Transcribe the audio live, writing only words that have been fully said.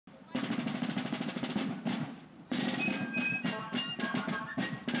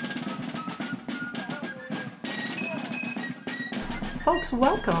Folks,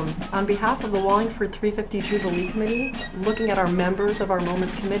 welcome. On behalf of the Wallingford350 Jubilee Committee, looking at our members of our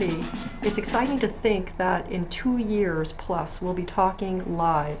Moments Committee, it's exciting to think that in 2 years plus, we'll be talking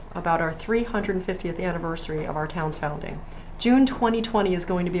live about our 350th anniversary of our town's founding. June 2020 is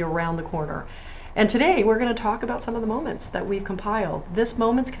going to be around the corner. And today, we're going to talk about some of the moments that we've compiled. This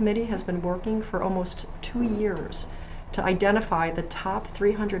Moments Committee has been working for almost 2 years to identify the top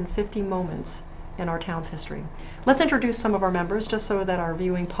 350 moments in our town's history. Let's introduce some of our members just so that our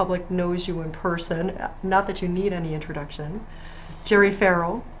viewing public knows you in person, not that you need any introduction. Jerry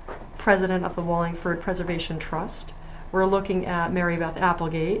Farrell, President of the Wallingford Preservation Trust. We're looking at Mary Beth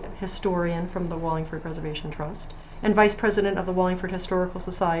Applegate, historian from the Wallingford Preservation Trust, and Vice President of the Wallingford Historical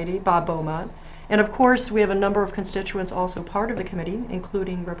Society, Bob Beaumont. And of course, we have a number of constituents also part of the committee,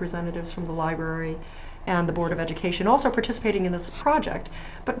 including representatives from the library and the Board of Education also participating in this project.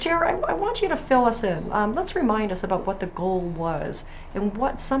 But Jerry, I want you to fill us in. Let's remind us about what the goal was and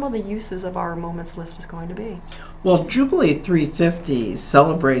what some of the uses of our moments list is going to be. Well, Jubilee 350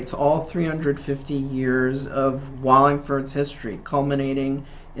 celebrates all 350 years of Wallingford's history, culminating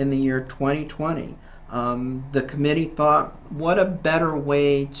in the year 2020. The committee thought, what a better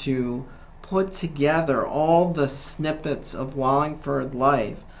way to put together all the snippets of Wallingford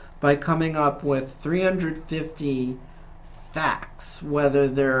life by coming up with 350 facts, whether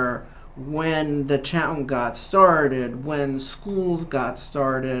they're when the town got started, when schools got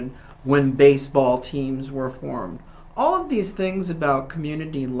started, when baseball teams were formed. All of these things about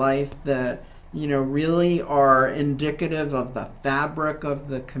community life that, you know, really are indicative of the fabric of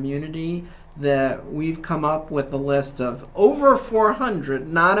the community, that we've come up with a list of over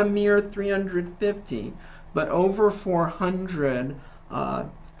 400, not a mere 350, but over 400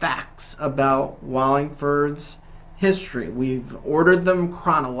 facts about Wallingford's history. We've ordered them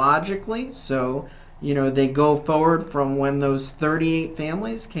chronologically, so you know they go forward from when those 38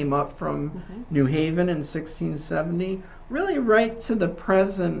 families came up from New Haven in 1670, really right to the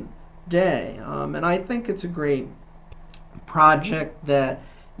present day. And I think it's a great project that,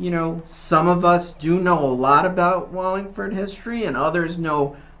 you know, some of us do know a lot about Wallingford history and others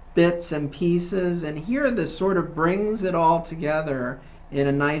know bits and pieces, and here this sort of brings it all together in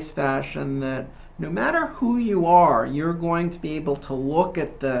a nice fashion that no matter who you are, you're going to be able to look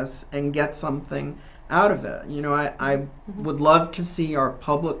at this and get something out of it. You know, I would love to see our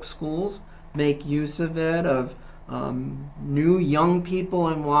public schools make use of it, of new young people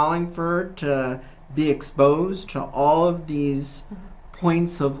in Wallingford to be exposed to all of these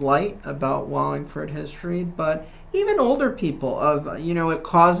points of light about Wallingford history, but even older people of, you know, it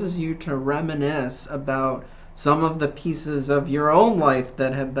causes you to reminisce about some of the pieces of your own life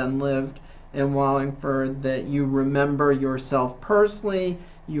that have been lived in Wallingford that you remember yourself personally,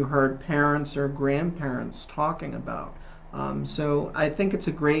 you heard parents or grandparents talking about. So I think it's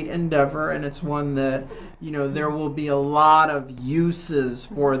a great endeavor, and it's one that, you know, there will be a lot of uses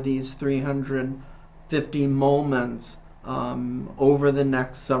for these 350 moments over the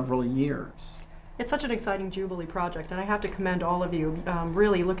next several years. It's such an exciting Jubilee project, and I have to commend all of you,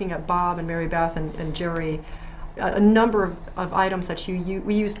 really looking at Bob and Mary Beth and Jerry, a number of items that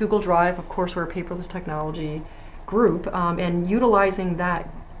we used Google Drive, of course we're a paperless technology group, and utilizing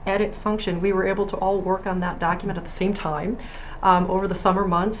that edit function, we were able to all work on that document at the same time over the summer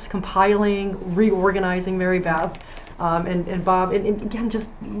months, compiling, reorganizing Mary Beth and Bob, and again, just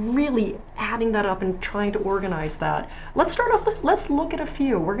really adding that up and trying to organize that. Let's start off, let's look at a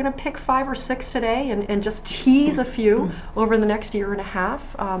few. We're going to pick 5 or 6 today and just tease a few over the next year and a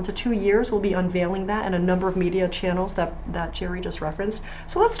half to 2 years. We'll be unveiling that in a number of media channels that Jerry just referenced.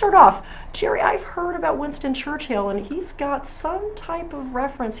 So let's start off. Jerry, I've heard about Winston Churchill, and he's got some type of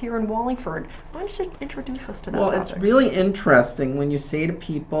reference here in Wallingford. Why don't you introduce us to that topic? It's really interesting when you say to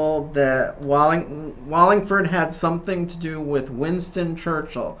people that Wallingford had something to do with Winston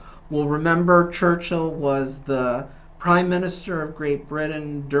Churchill. Well, remember, Churchill was the Prime Minister of Great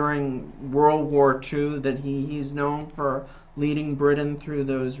Britain during World War II, that he's known for leading Britain through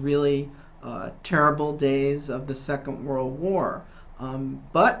those really terrible days of the Second World War.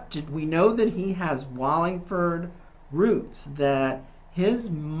 But did we know that he has Wallingford roots, that his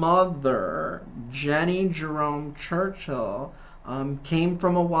mother, Jenny Jerome Churchill, came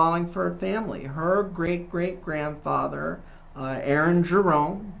from a Wallingford family. Her great-great-grandfather, Aaron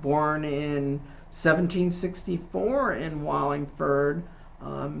Jerome, born in 1764 in Wallingford,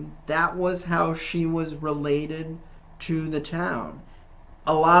 that was how she was related to the town.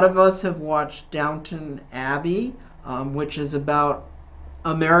 A lot of us have watched Downton Abbey, which is about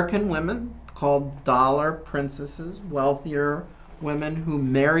American women called dollar princesses, wealthier women who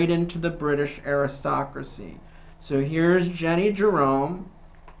married into the British aristocracy. So here's Jenny Jerome.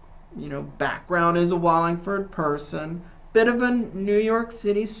 Background is a Wallingford person, bit of a New York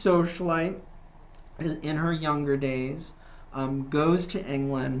City socialite in her younger days, goes to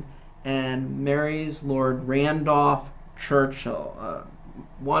England and marries Lord Randolph Churchill,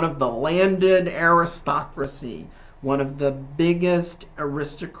 one of the landed aristocracy, one of the biggest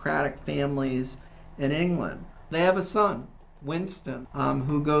aristocratic families in England. They have a son, Winston,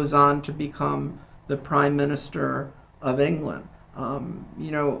 who goes on to become the Prime Minister of England.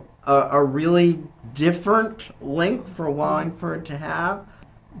 A really different link for Wallingford to have.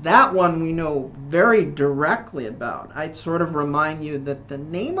 That one we know very directly about. I'd sort of remind you that the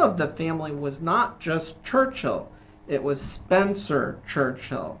name of the family was not just Churchill, it was Spencer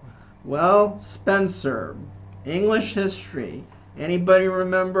Churchill. Well, Spencer, English history. Anybody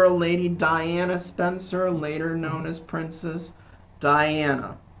remember Lady Diana Spencer, later known as Princess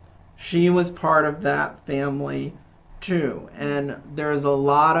Diana? She was part of that family too, and there's a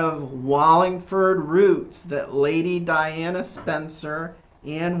lot of Wallingford roots that Lady Diana Spencer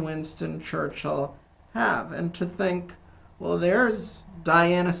and Winston Churchill have. And to think, well, there's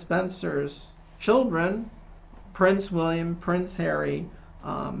Diana Spencer's children, Prince William, Prince Harry,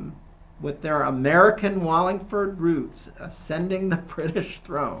 with their American Wallingford roots ascending the British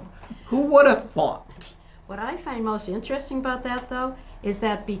throne. Who would have thought? What I find most interesting about that, though, is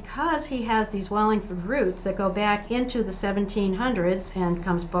that because he has these Wallingford roots that go back into the 1700s and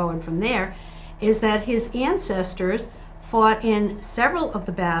comes forward from there, is that his ancestors fought in several of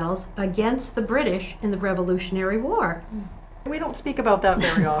the battles against the British in the Revolutionary War. We don't speak about that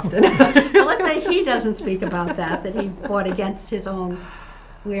very often. Well, let's say he doesn't speak about that he fought against his own,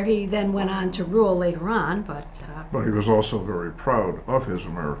 where he then went on to rule later on, but he was also very proud of his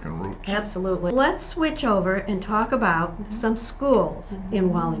American roots. Absolutely. Let's switch over and talk about some schools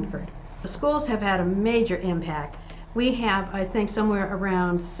in Wallingford. The schools have had a major impact. We have, I think, somewhere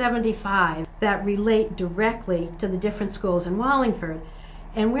around 75 that relate directly to the different schools in Wallingford.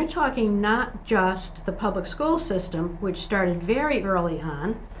 And we're talking not just the public school system, which started very early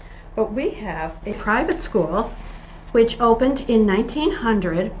on, but we have a private school which opened in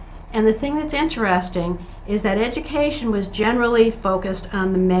 1900. And the thing that's interesting is that education was generally focused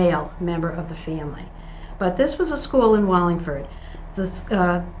on the male member of the family. But this was a school in Wallingford,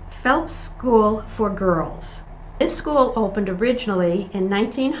 the Phelps School for Girls. This school opened originally in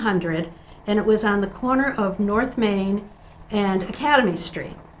 1900, and it was on the corner of North Main and Academy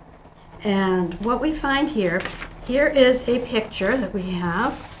Street. And what we find here is a picture that we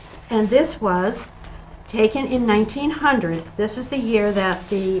have, and this was taken in 1900. This is the year that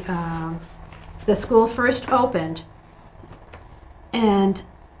the school first opened. And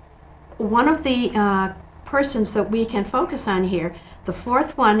one of the persons that we can focus on here, the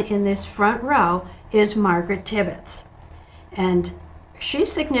fourth one in this front row, is Margaret Tibbetts. And she's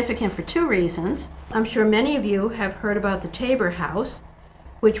significant for two reasons. I'm sure many of you have heard about the Tabor House,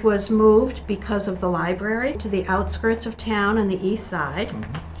 which was moved because of the library to the outskirts of town on the east side.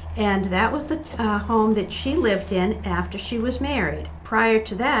 And that was the home that she lived in after she was married. Prior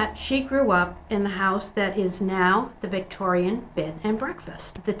to that, she grew up in the house that is now the Victorian Bed and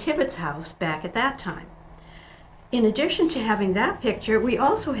Breakfast, the Tibbetts house back at that time. In addition to having that picture, we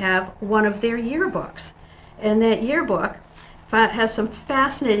also have one of their yearbooks. And that yearbook has some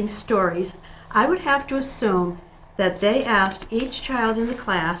fascinating stories. I would have to assume that they asked each child in the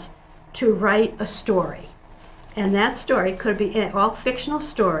class to write a story. And that story could be all fictional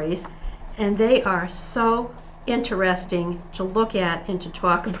stories, and they are so interesting to look at and to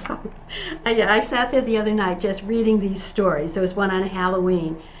talk about. I sat there the other night just reading these stories. There was one on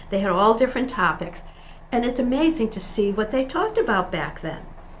Halloween. They had all different topics, and it's amazing to see what they talked about back then.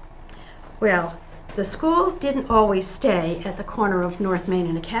 Well, the school didn't always stay at the corner of North Main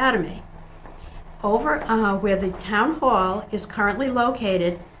and Academy. Over where the town hall is currently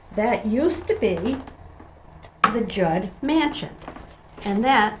located, that used to be the Judd Mansion, and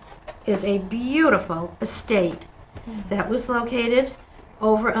that is a beautiful estate that was located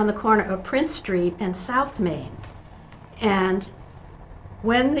over on the corner of Prince Street and South Main. And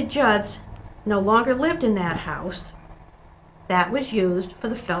when the Judds no longer lived in that house, that was used for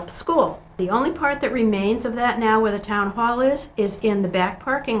the Phelps School. The only part that remains of that now where the town hall is in the back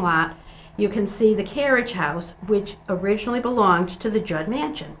parking lot. You can see the carriage house, which originally belonged to the Judd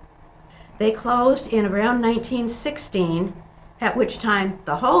Mansion. They closed in around 1916, at which time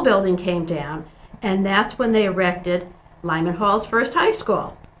the whole building came down, and that's when they erected Lyman Hall's first high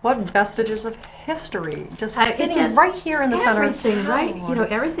school. What vestiges of history just It sitting just- right here in the center of Everything, right? town. You know,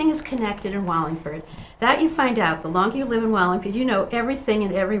 everything is connected in Wallingford. That you find out, the longer you live in Wallingford, you know everything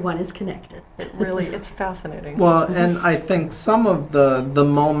and everyone is connected. It really, it's fascinating. Well, and I think some of the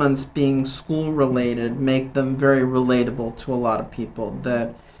moments being school related make them very relatable to a lot of people.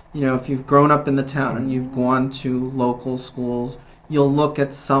 That, you know, if you've grown up in the town and you've gone to local schools, you'll look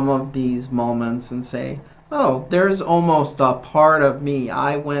at some of these moments and say, oh, there's almost a part of me.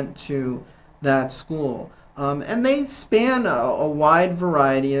 I went to that school. And they span a wide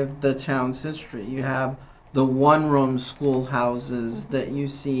variety of the town's history. You have the one-room schoolhouses that you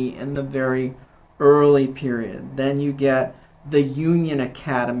see in the very early period. Then you get the Union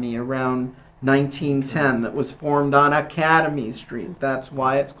Academy around 1910 that was formed on Academy Street. That's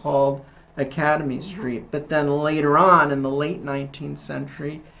why it's called Academy Street. But then later on in the late 19th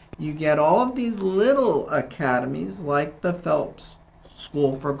century, you get all of these little academies like the Phelps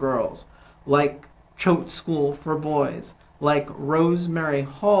School for Girls, like Choate School for Boys, like Rosemary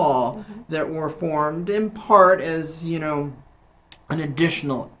Hall, that were formed in part as, you know, an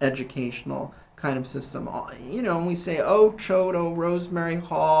additional educational kind of system. You know, and we say, oh, Choate, oh, Rosemary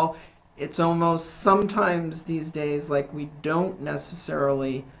Hall. It's almost sometimes these days like we don't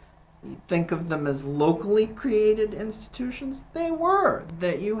necessarily think of them as locally created institutions. They were,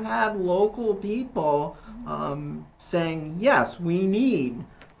 that you had local people saying, yes, we need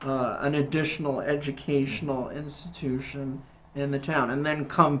an additional educational institution in the town. And then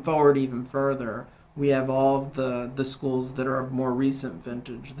come forward even further, we have all of the schools that are of more recent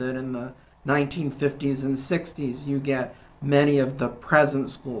vintage, that in the 1950s and 60s you get many of the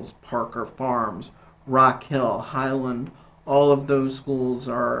present schools, Parker Farms, Rock Hill, Highland. All of those schools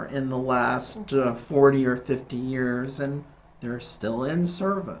are in the last 40 or 50 years, and they're still in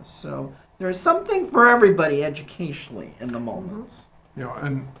service. So there's something for everybody educationally in the moments. You know,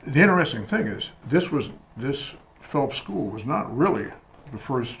 and the interesting thing is, this Phelps School was not really the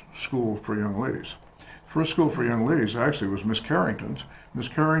first school for young ladies. The first school for young ladies actually was Miss Carrington's. Miss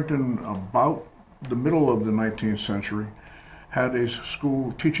Carrington, about the middle of the 19th century, had a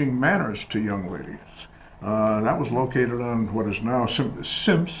school teaching manners to young ladies. That was located on what is now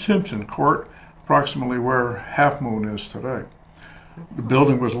Simpson Court, approximately where Half Moon is today. The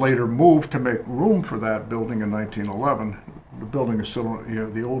building was later moved to make room for that building in 1911. The building is still, you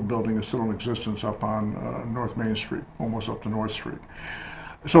know, the old building is still in existence up on North Main Street, almost up to North Street.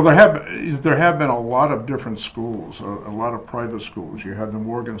 So there have been a lot of different schools, a lot of private schools. You had the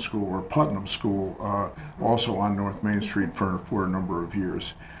Morgan School or Putnam School, also on North Main Street for a number of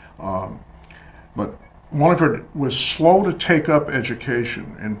years. But Wallingford was slow to take up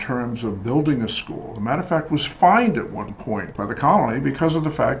education in terms of building a school. As a matter of fact, was fined at one point by the colony because of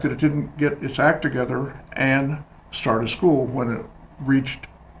the fact that it didn't get its act together and start a school when it reached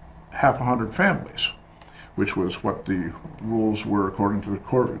 100 families, which was what the rules were according to the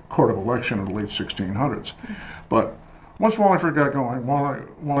Court of Election in the late 1600s. But once Wallingford got going,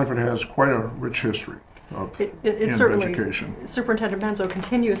 Wallingford has quite a rich history in certainly, education. Superintendent Benzo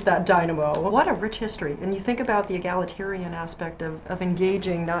continues that dynamo. What a rich history. And you think about the egalitarian aspect of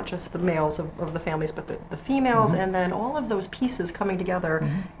engaging not just the males of the families, but the females, and then all of those pieces coming together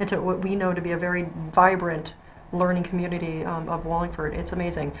into what we know to be a very vibrant learning community of Wallingford. It's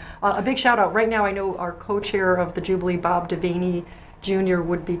amazing. A big shout out. Right now I know our co-chair of the Jubilee, Bob Devaney Jr.,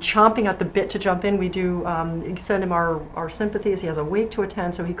 would be chomping at the bit to jump in. We do send him our sympathies. He has a wake to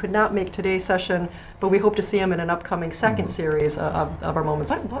attend, so he could not make today's session, but we hope to see him in an upcoming second series of our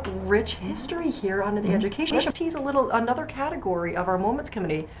Moments. What rich history here under the education. Let's tease another category of our Moments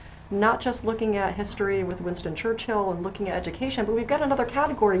Committee, not just looking at history with Winston Churchill and looking at education, but we've got another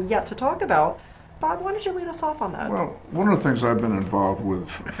category yet to talk about. Bob, why don't you lead us off on that? Well, one of the things I've been involved with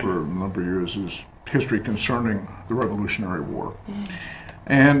for a number of years is history concerning the Revolutionary War.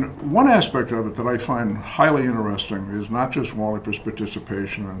 And one aspect of it that I find highly interesting is not just Wallingford's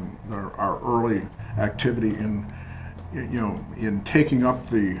participation and our early activity in taking up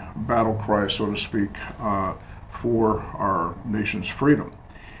the battle cry, so to speak, for our nation's freedom.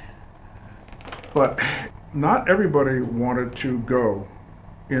 But not everybody wanted to go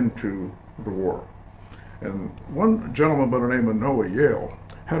into the war. And one gentleman by the name of Noah Yale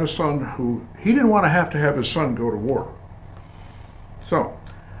had a son who, he didn't want to have his son go to war. So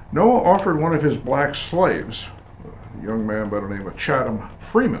Noah offered one of his black slaves, a young man by the name of Chatham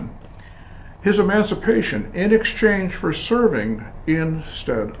Freeman, his emancipation in exchange for serving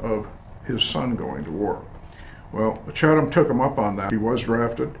instead of his son going to war. Well, Chatham took him up on that. He was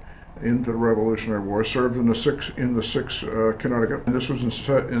drafted, into the Revolutionary War, served in the 6th Connecticut, and this was in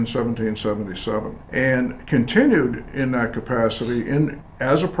 1777, and continued in that capacity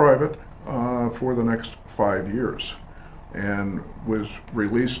as a private for the next 5 years, and was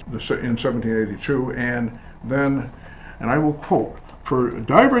released in 1782, and then, and I will quote, "For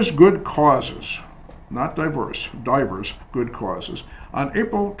divers good causes," not diverse, divers good causes, on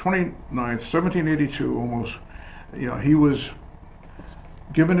April 29th, 1782, almost, he was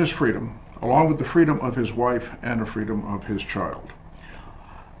given his freedom, along with the freedom of his wife and the freedom of his child.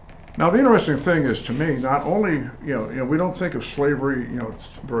 Now, the interesting thing is, to me, not only, we don't think of slavery,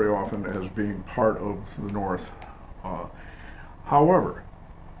 very often as being part of the North. However,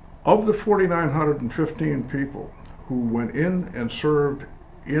 of the 4,915 people who went in and served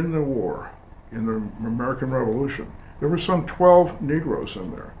in the war, in the American Revolution, there were some 12 Negroes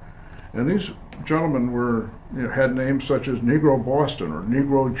in there. And these gentlemen had names such as Negro Boston, or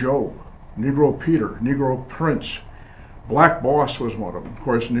Negro Joe, Negro Peter, Negro Prince. Black Boss was one of them. Of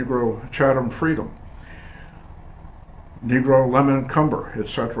course, Negro Chatham Freedom, Negro Lemon Cumber,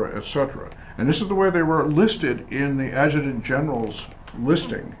 etc., etc. And this is the way they were listed in the Adjutant General's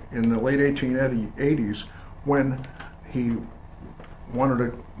listing in the late 1880s, when he wanted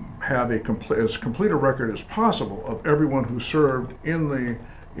to have as complete a record as possible of everyone who served in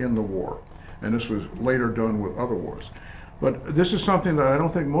the war. And this was later done with other wars. But this is something that I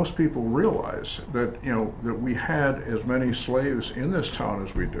don't think most people realize, that that we had as many slaves in this town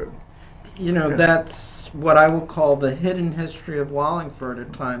as we did. That's what I would call the hidden history of Wallingford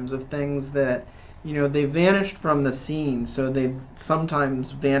at times, of things that, they vanished from the scene, so they've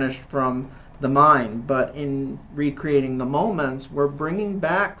sometimes vanished from the mind, but in recreating the moments, we're bringing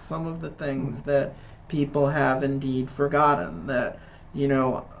back some of the things that people have indeed forgotten. That,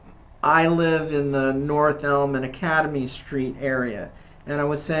 I live in the North Elm and Academy Street area, and I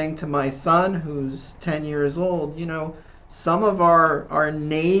was saying to my son, who's 10 years old, some of our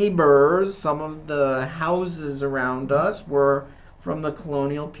neighbors, some of the houses around us were from the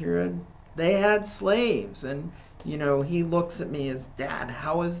colonial period. They had slaves, and he looks at me as, "Dad,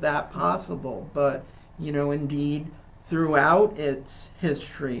 how is that possible?" But indeed, throughout its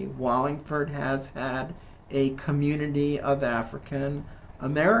history, Wallingford has had a community of African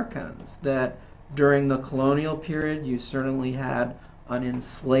Americans. That during the colonial period, you certainly had an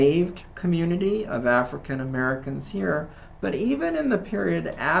enslaved community of African Americans here, but even in the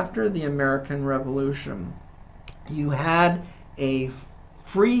period after the American Revolution, you had a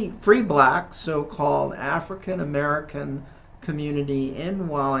free black, so-called African American community in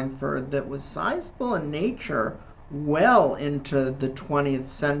Wallingford that was sizable in nature well into the 20th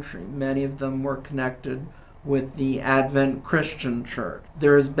century. Many of them were connected with the Advent Christian Church.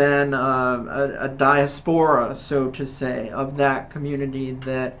 There's been a diaspora, so to say, of that community,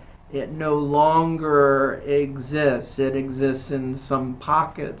 that it no longer exists. It exists in some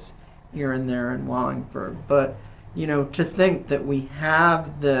pockets here and there in Wallingford. But, to think that we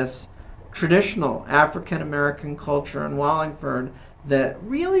have this traditional African American culture in Wallingford that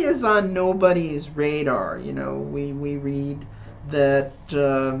really is on nobody's radar. We read that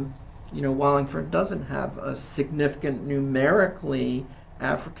Wallingford doesn't have a significant numerically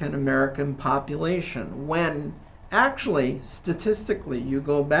African American population, when actually, statistically, you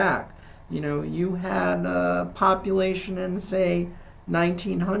go back, you had a population in, say,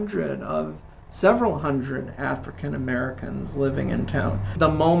 1900 of several hundred African Americans living in town. The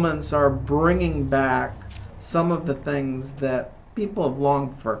moments are bringing back some of the things that people have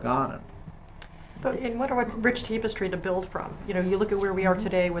long forgotten. But what a rich tapestry to build from. You look at where we are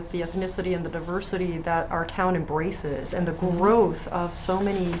today with the ethnicity and the diversity that our town embraces, and the growth of so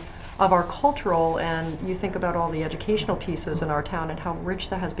many of our cultural, and you think about all the educational pieces in our town and how rich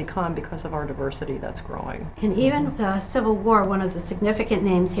that has become because of our diversity that's growing. And even Civil War, one of the significant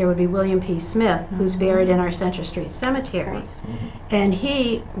names here would be William P. Smith, who's buried in our Center Street Cemetery. And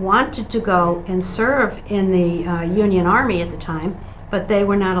he wanted to go and serve in the Union Army at the time, but they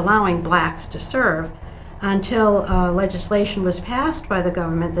were not allowing blacks to serve until legislation was passed by the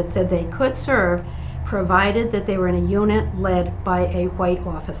government that said they could serve, provided that they were in a unit led by a white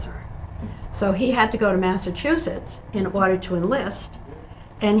officer. So he had to go to Massachusetts in order to enlist,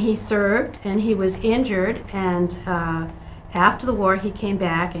 and he served, and he was injured, and after the war he came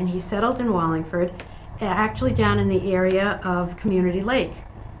back and he settled in Wallingford, actually down in the area of Community Lake.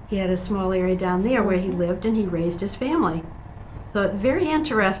 He had a small area down there where he lived, and he raised his family. So very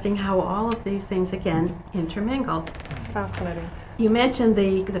interesting how all of these things, again, intermingle. Fascinating. You mentioned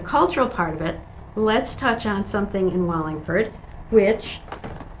the cultural part of it. Let's touch on something in Wallingford, which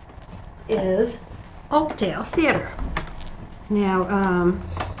is Oakdale Theater. Now,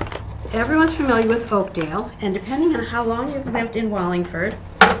 everyone's familiar with Oakdale, and depending on how long you've lived in Wallingford,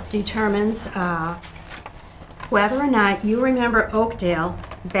 determines whether or not you remember Oakdale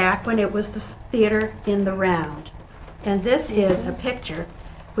back when it was the theater in the round. And this is a picture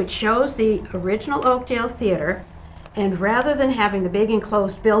which shows the original Oakdale Theater, and rather than having the big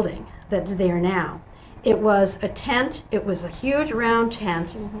enclosed building that's there now, it was a tent. It was a huge round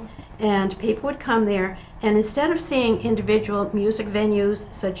tent, and people would come there, and instead of seeing individual music venues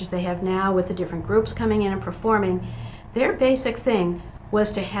such as they have now with the different groups coming in and performing, their basic thing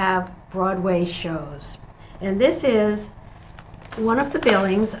was to have Broadway shows. And this is one of the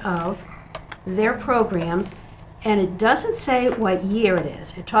billings of their programs, and it doesn't say what year it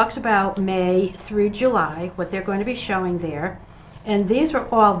is. It talks about May through July, what they're going to be showing there. And these are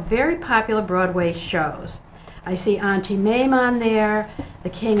all very popular Broadway shows. I see Auntie Mame on there, The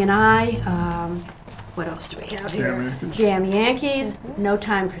King and I, what else do we have here? Jam Yankees. Jam Yankees, No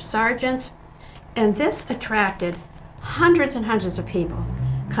Time for Sergeants. And this attracted hundreds and hundreds of people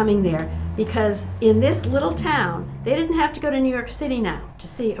coming there, because in this little town, they didn't have to go to New York City now to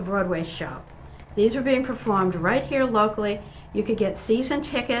see a Broadway show. These were being performed right here locally. You could get season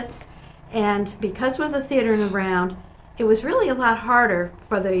tickets, and because it was a theater in the round, it was really a lot harder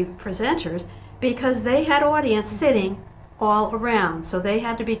for the presenters because they had audience sitting all around, so they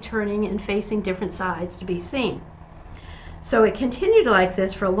had to be turning and facing different sides to be seen. So it continued like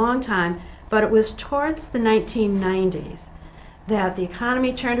this for a long time, but it was towards the 1990s that the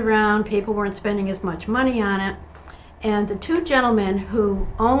economy turned around, people weren't spending as much money on it, and the two gentlemen who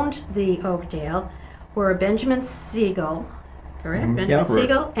owned the Oakdale were Benjamin Siegel, correct? Benjamin Yeah.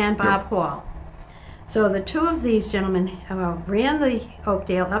 Siegel and Bob Hall. So the two of these gentlemen ran the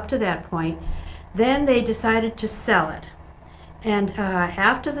Oakdale up to that point. Then they decided to sell it. And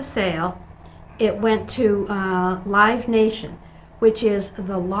after the sale, it went to Live Nation, which is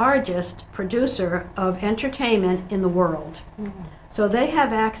the largest producer of entertainment in the world. So they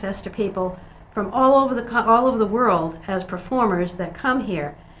have access to people from all over the world as performers that come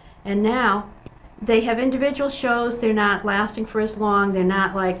here. And now they have individual shows. They're not lasting for as long. They're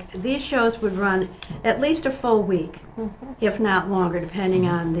not like, these shows would run at least a full week, if not longer, depending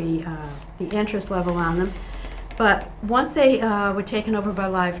on the interest level on them. But once they were taken over by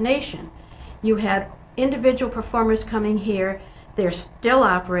Live Nation, you had individual performers coming here. They're still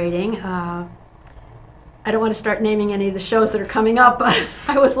operating. I don't want to start naming any of the shows that are coming up, but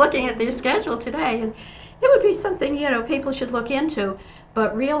I was looking at their schedule today, and it would be something, you know, people should look into,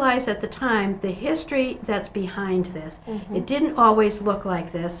 but realize at the time the history that's behind this. It didn't always look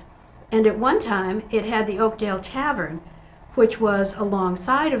like this, and at one time it had the Oakdale Tavern, which was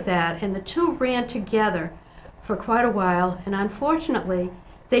alongside of that, and the two ran together for quite a while, and unfortunately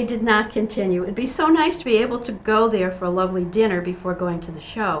they did not continue. It'd be so nice to be able to go there for a lovely dinner before going to the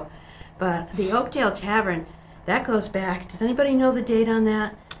show. But the Oakdale Tavern, that goes back, does anybody know the date on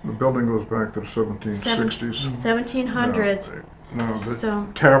that? The building goes back to the 1760s. 1700s. No, the So-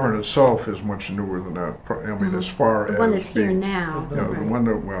 tavern itself is much newer than that. I mean, as far as The one that's here being- now. Yeah, the Right. one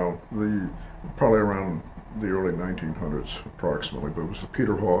that, well, probably around the early 1900s approximately, but it was the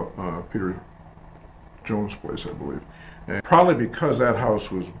Peter Jones place, I believe. And probably because that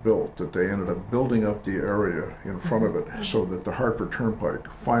house was built, that they ended up building up the area in front of it so that the Hartford Turnpike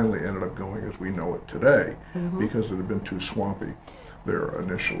finally ended up going as we know it today, because it had been too swampy there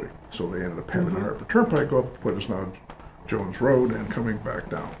initially. So they ended up having the Hartford Turnpike go up what is now Jones Road and coming back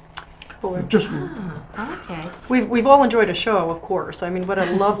down. Well, Just Okay. we've all enjoyed a show, of course. I mean, what a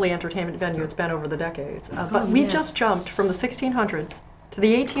lovely entertainment venue it's been over the decades. But we yes. just jumped from the 1600s to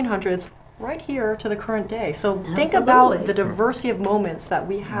the 1800s, right here to the current day. So think about Absolutely. the diversity of moments that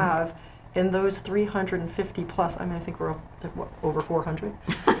we have in those 350 plus. I mean, I think we're over 400.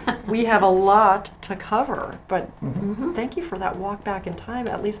 We have a lot to cover, but thank you for that walk back in time,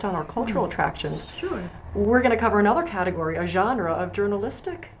 at least on our cultural attractions. Sure. We're going to cover another category, a genre of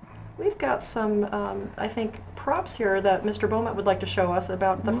journalistic. We've got some, I think, props here that Mr. Beaumont would like to show us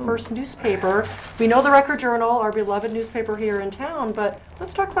about the first newspaper. We know the Record Journal, our beloved newspaper here in town, but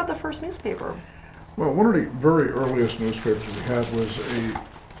let's talk about the first newspaper. Well, one of the very earliest newspapers we had was a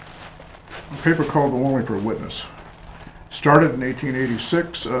paper called the Wallingford Witness. Started in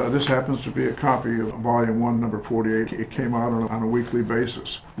 1886. This happens to be a copy of Volume 1, number 48. It came out on a weekly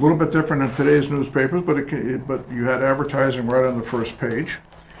basis. A little bit different than today's newspapers, but you had advertising right on the first page,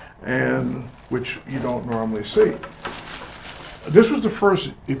 and which you don't normally see. This was the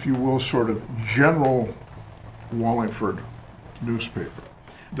first, if you will, sort of general Wallingford newspaper.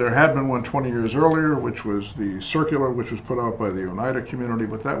 There had been one 20 years earlier, which was the Circular, which was put out by the Oneida community,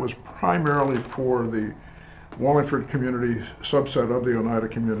 but that was primarily for the Wallingford community, subset of the Oneida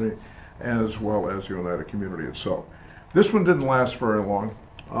community. as well as the Oneida community itself. This one didn't last very long,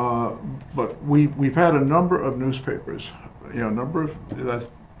 but we've had a number of newspapers, that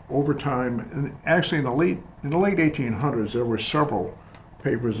over time, and actually in the late 1800s, there were several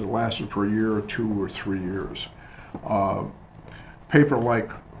papers that lasted for a year or 2 or 3 years. Paper like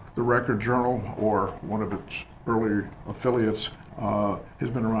the Record Journal, or one of its early affiliates, has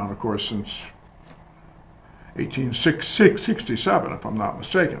been around, of course, since 1867, if I'm not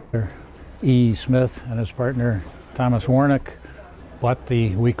mistaken. E. Smith and his partner Thomas Warnick bought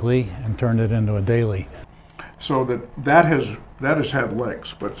the weekly and turned it into a daily. So that has had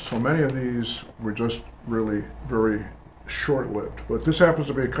legs, but so many of these were just really very short-lived. But this happens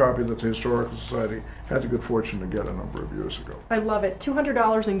to be a copy that the Historical Society had the good fortune to get a number of years ago. I love it.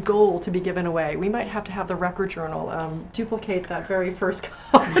 $200 in gold to be given away. We might have to have the Record Journal duplicate that very first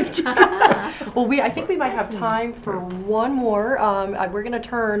copy. Well, I think we might have time for one more. We're going to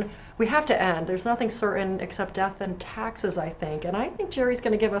turn. We have to end. There's nothing certain except death and taxes, I think. And I think Jerry's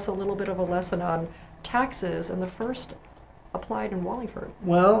going to give us a little bit of a lesson on taxes, and the first applied in Wallingford.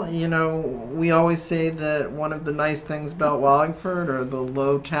 Well, we always say that one of the nice things about Wallingford are the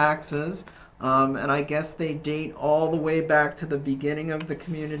low taxes, and I guess they date all the way back to the beginning of the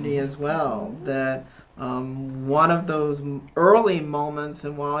community as well. That one of those early moments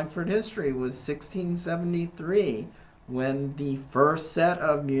in Wallingford history was 1673, when the first set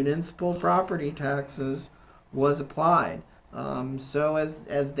of municipal property taxes was applied. So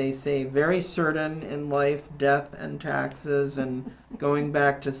as they say, very certain in life, death and taxes, and going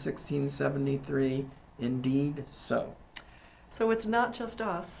back to 1673, indeed so. So it's not just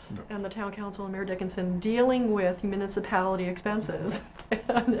us and the Town Council and Mayor Dickinson dealing with municipality expenses.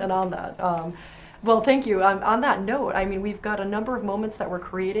 and on that, well, thank you. On that note, I mean, we've got a number of moments that we're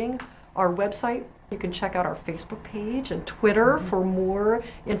creating. Our website, you can check out our Facebook page and Twitter for more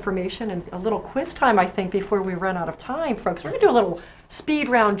information, and a little quiz time, I think, before we run out of time, folks. We're going to do a little speed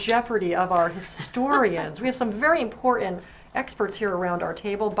round Jeopardy of our historians. We have some very important experts here around our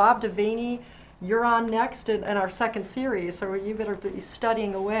table. Bob Devaney, you're on next in our second series, so you better be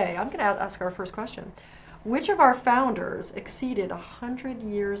studying away. I'm going to ask our first question. Which of our founders exceeded 100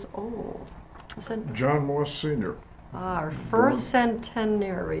 years old? John Moss Sr. Our first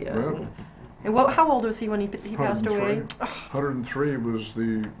centenarian. Yeah. And how old was he when he passed away? 103 was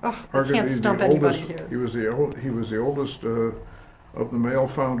the. I can't stump anybody here. He was the oldest of the male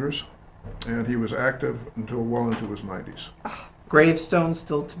founders, and he was active until well into his 90s. Gravestone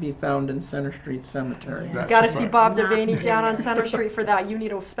still to be found in Center Street Cemetery. You've got to see Bob Devaney down on Center Street for that. You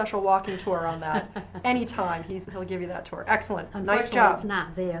need a special walking tour on that. Anytime, he'll give you that tour. Excellent. Nice job. It's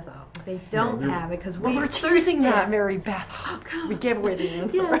not there, though. They don't have it because we're teasing that, Mary Beth. Oh, God. We gave away the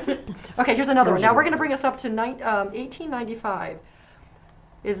answer. Yes. Okay, here's another one. Now we're going to bring us up to 1895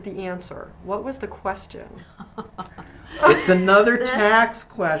 is the answer. What was the question? It's another tax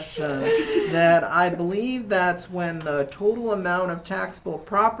question that I believe that's when the total amount of taxable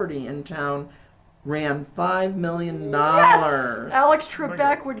property in town ran $5 million. Yes! Alex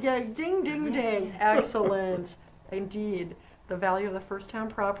Trebek would get ding, ding, ding. Excellent. Indeed. The value of the first town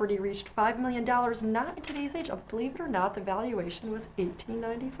property reached $5 million. Not in today's age. Believe it or not, the valuation was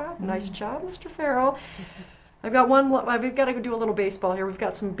 $18.95. Nice job, Mr. Farrell. I've got one. We've got to do a little baseball here. We've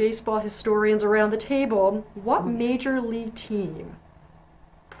got some baseball historians around the table. What major league team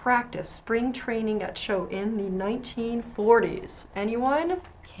practiced spring training at Show in the 1940s? Anyone?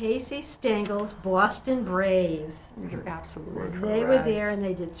 Casey Stengel's Boston Braves. You're absolutely correct. They were there and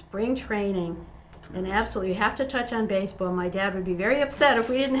they did spring training. And absolutely, you have to touch on baseball. My dad would be very upset if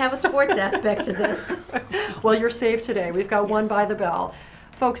we didn't have a sports aspect to this. Well, you're safe today. We've got one by the bell.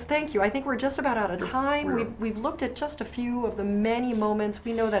 Folks, thank you. I think we're just about out of time. We've looked at just a few of the many moments.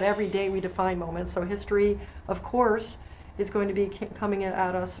 We know that every day we define moments, so history, of course, is going to be coming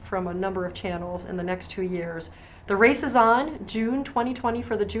at us from a number of channels in the next 2 years. The race is on, June 2020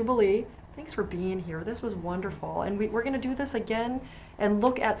 for the Jubilee. Thanks for being here. This was wonderful. And we're going to do this again and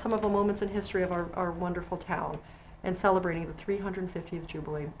look at some of the moments in history of our wonderful town and celebrating the 350th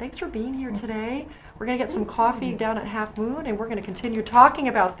Jubilee. Thanks for being here today. We're going to get some coffee down at Half Moon, and we're going to continue talking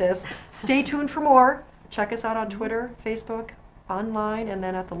about this. Stay tuned for more. Check us out on Twitter, Facebook, online, and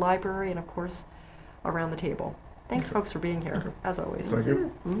then at the library, and of course, around the table. Thanks, folks, for being here, as always. Thank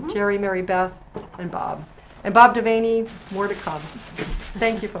you. Jerry, Mary Beth, and Bob. And Bob Devaney, more to come.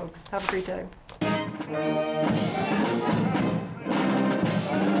 Thank you, folks. Have a great day.